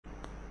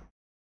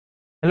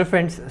Hello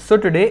friends, so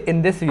today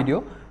in this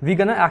video we're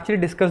gonna actually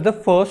discuss the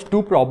first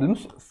two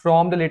problems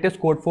from the latest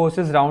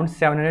Codeforces round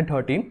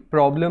 713.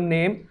 Problem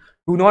name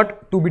do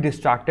not to be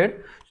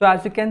distracted. So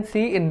as you can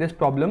see in this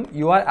problem,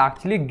 you are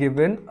actually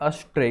given a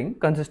string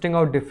consisting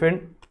of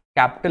different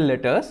capital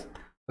letters.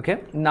 Okay,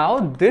 now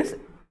this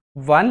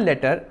one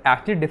letter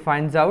actually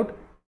defines out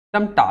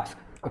some task.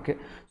 Okay,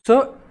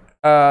 so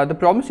the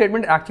problem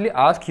statement actually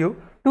asks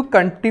you to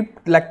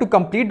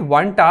complete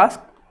one task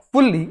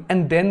fully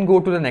and then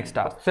go to the next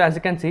task. So as you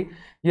can see,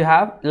 you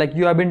have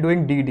been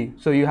doing DD,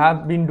 so you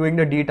have been doing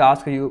the D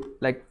task. You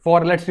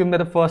let's assume that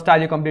the first task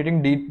you're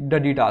completing the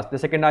D task, the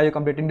second task you're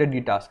completing the D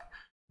task,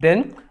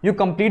 then you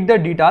complete the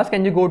D task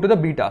and you go to the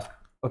B task.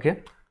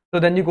 Okay,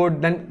 so then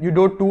you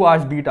do 2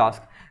 hours B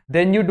task,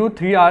 then you do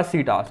 3 hours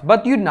C task,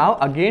 but you now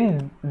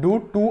again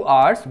do 2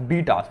 hours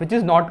B task, which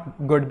is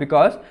not good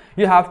because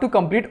you have to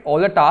complete all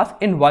the tasks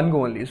in one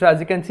go only. So as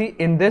you can see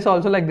in this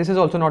also, this is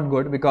also not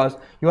good because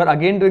you are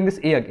again doing this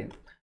A again.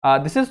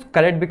 This is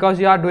correct because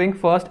you are doing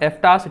first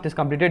F task, it is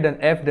completed, then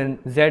F, then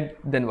Z,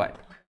 then Y.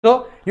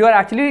 So you are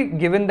actually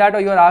given that,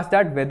 or you are asked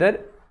that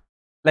whether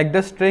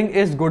the string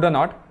is good or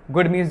not.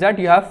 Good means that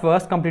you have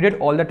first completed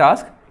all the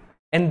tasks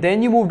and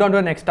then you moved on to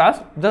the next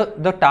task.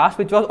 The task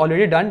which was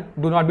already done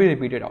do not be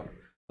repeated out.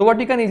 So what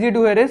you can easily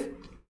do here is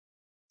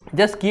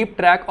just keep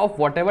track of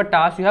whatever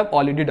task you have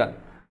already done.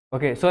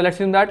 Okay, so let's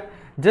assume that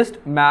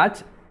just match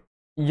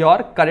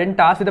your current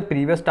task with the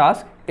previous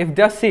task. If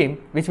they are same,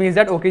 which means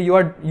that okay, you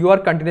are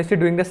continuously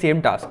doing the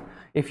same task.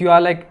 If you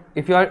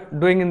are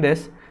doing in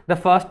this, the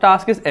first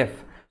task is F,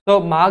 so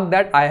mark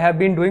that I have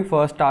been doing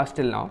first task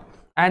till now,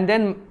 and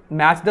then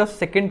match the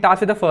second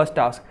task with the first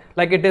task.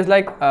 It is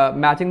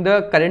matching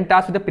the current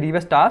task with the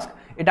previous task.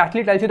 It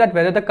actually tells you that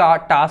whether the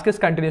task is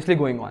continuously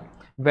going on,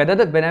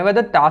 whenever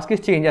the task is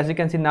changed. As you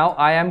can see, now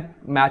I am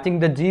matching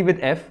the G with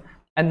F,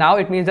 and now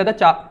it means that the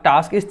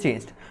task is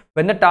changed.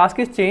 When the task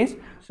is changed,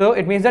 so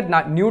it means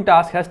that new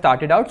task has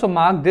started out. So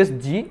mark this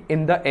G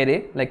in the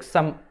array,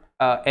 some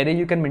array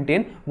you can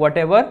maintain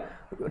whatever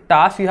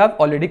task you have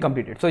already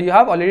completed. So you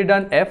have already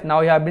done F,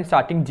 now you have been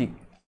starting G,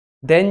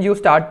 then you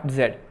start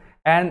Z,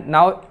 and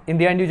now in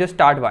the end you just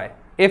start Y.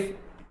 If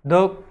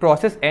the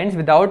process ends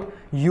without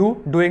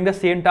you doing the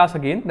same task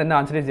again, then the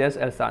answer is yes,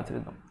 else the answer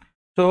is no.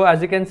 So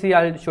as you can see,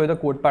 I'll show you the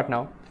code part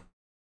now.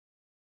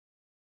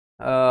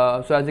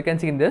 So as you can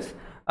see in this,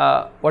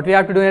 what we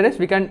have to do here is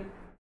we can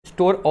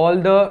store all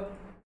the,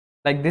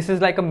 this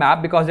is like a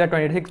map because there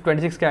are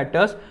 26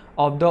 characters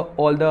of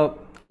all the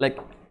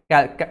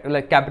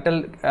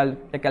capital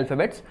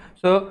alphabets.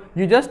 So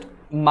you just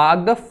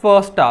mark the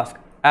first task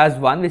as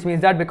 1, which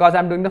means that because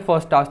I'm doing the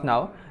first task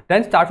now,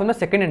 then start from the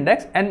second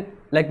index and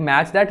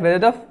match that whether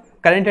the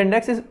current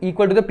index is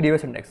equal to the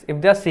previous index.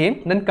 If they are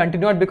same, then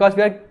continue on because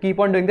we are keep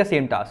on doing the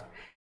same task.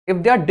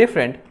 If they are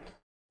different,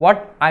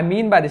 what I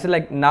mean by this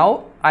is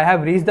now I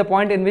have reached the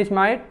point in which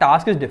my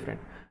task is different.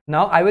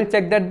 Now I will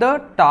check that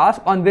the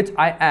task on which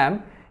I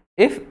am,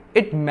 if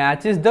it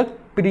matches the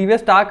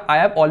previous task I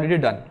have already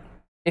done.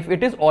 If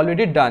it is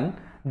already done,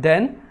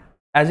 then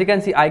as you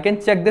can see, I can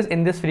check this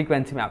in this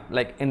frequency map,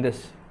 in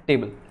this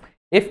table.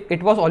 If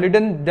it was already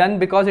done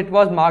because it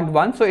was marked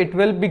 1, so it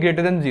will be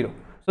greater than 0.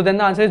 So then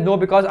the answer is no,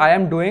 because I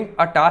am doing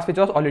a task which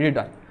was already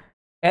done.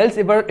 Else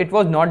if it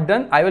was not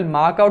done, I will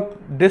mark out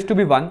this to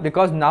be 1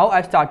 because now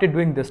I started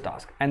doing this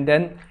task. And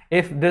then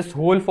if this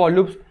whole for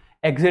loop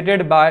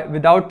exited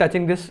without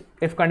touching this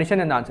if condition,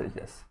 then the answer is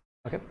yes.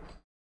 Okay.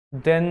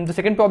 Then the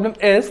second problem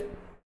is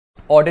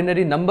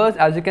ordinary numbers.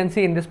 As you can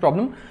see in this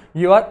problem,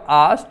 you are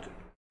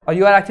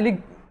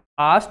actually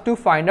asked to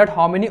find out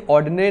how many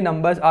ordinary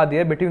numbers are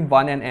there between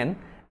 1 and n,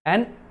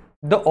 and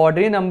the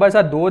ordinary numbers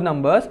are those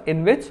numbers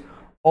in which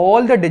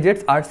all the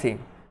digits are same.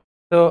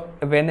 So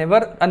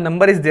whenever a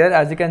number is there,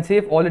 as you can see,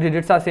 if all the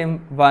digits are same,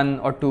 1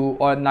 or 2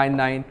 or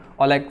 9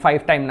 or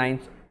 5 times 9,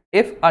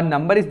 if a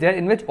number is there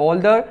in which all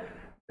the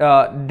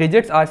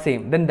digits are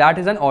same, then that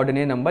is an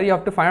ordinary number. You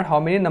have to find out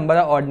how many numbers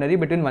are ordinary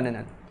between 1 and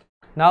n.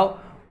 Now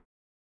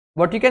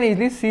what you can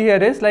easily see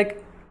here is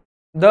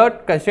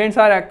the constraints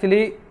are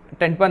actually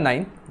 10 to the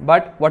 9,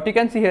 but what you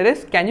can see here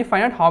is, can you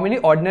find out how many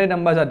ordinary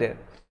numbers are there?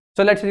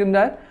 So let's assume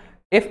that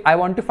if I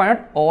want to find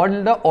out all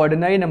the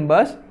ordinary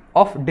numbers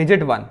of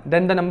digit 1,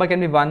 then the number can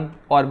be 1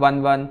 or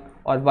 1 1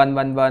 or 1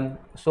 1 1,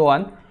 so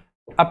on,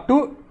 up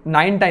to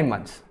 9 times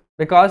 1s,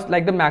 because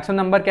the maximum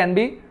number can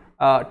be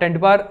 10 to the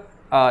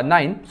power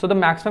 9, so the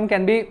maximum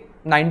can be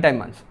 9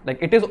 times 1s.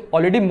 It is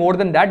already more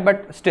than that,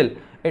 but still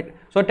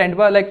so 10 to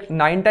the power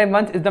 9 times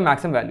 1s is the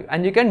maximum value,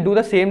 and you can do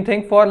the same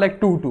thing for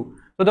 2.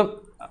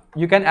 So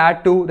you can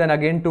add 2, then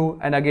again 2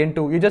 and again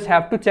 2. You just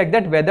have to check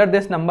that whether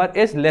this number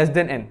is less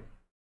than n,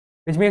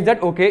 which means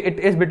that okay, it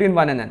is between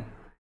 1 and n.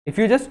 If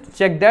you just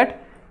check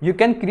that, you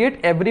can create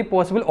every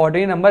possible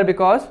ordinary number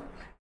because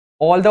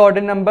all the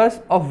ordinary numbers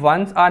of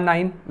 1s are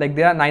 9,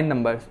 there are 9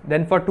 numbers.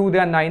 Then for 2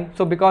 there are 9.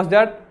 So because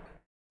there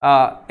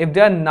are if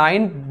there are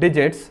 9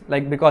 digits,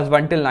 because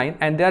 1 till 9,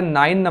 and there are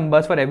 9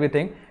 numbers for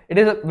everything, it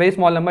is a very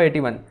small number,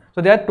 81.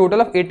 So there are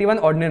total of 81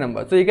 ordinary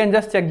numbers. So you can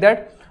just check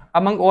that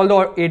among all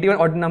the 81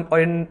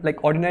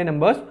 ordinary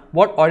numbers,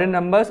 what ordinary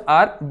numbers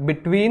are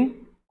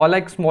between or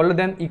like smaller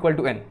than equal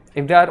to n.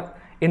 If they are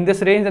in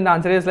this range, then the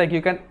answer is like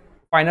you can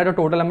find out a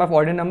total number of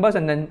ordinary numbers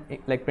and then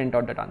like print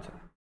out that answer.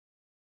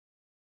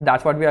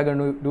 That's what we are going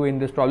to do in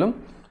this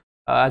problem.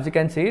 As you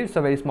can see, it's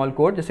a very small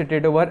code. Just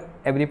iterate over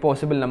every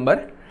possible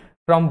number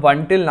from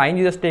 1 till 9.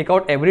 You just take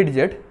out every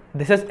digit.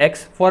 This is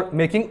x for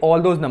making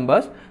all those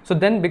numbers. So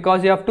then,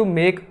 because you have to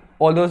make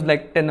all those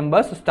like 10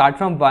 numbers, so start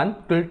from 1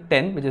 till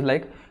 10, which is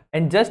like,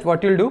 and just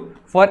what you'll do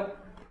for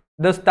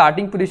the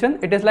starting position,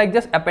 it is like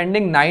just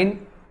appending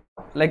 9.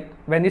 Like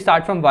when you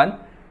start from 1,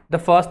 the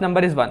first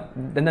number is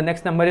 1, then the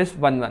next number is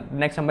 1 1, the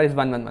next number is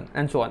 1 1 1,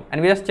 and so on.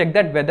 And we just check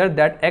that whether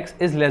that x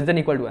is less than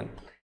equal to 1.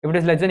 If it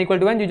is less than equal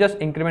to 1, you just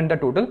increment the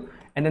total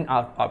and then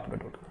output the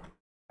total.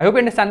 I hope you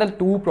understand the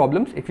two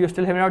problems. If you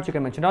still have any doubts, you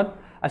can mention out.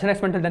 Until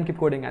next one, till then, keep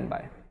coding and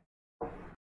bye.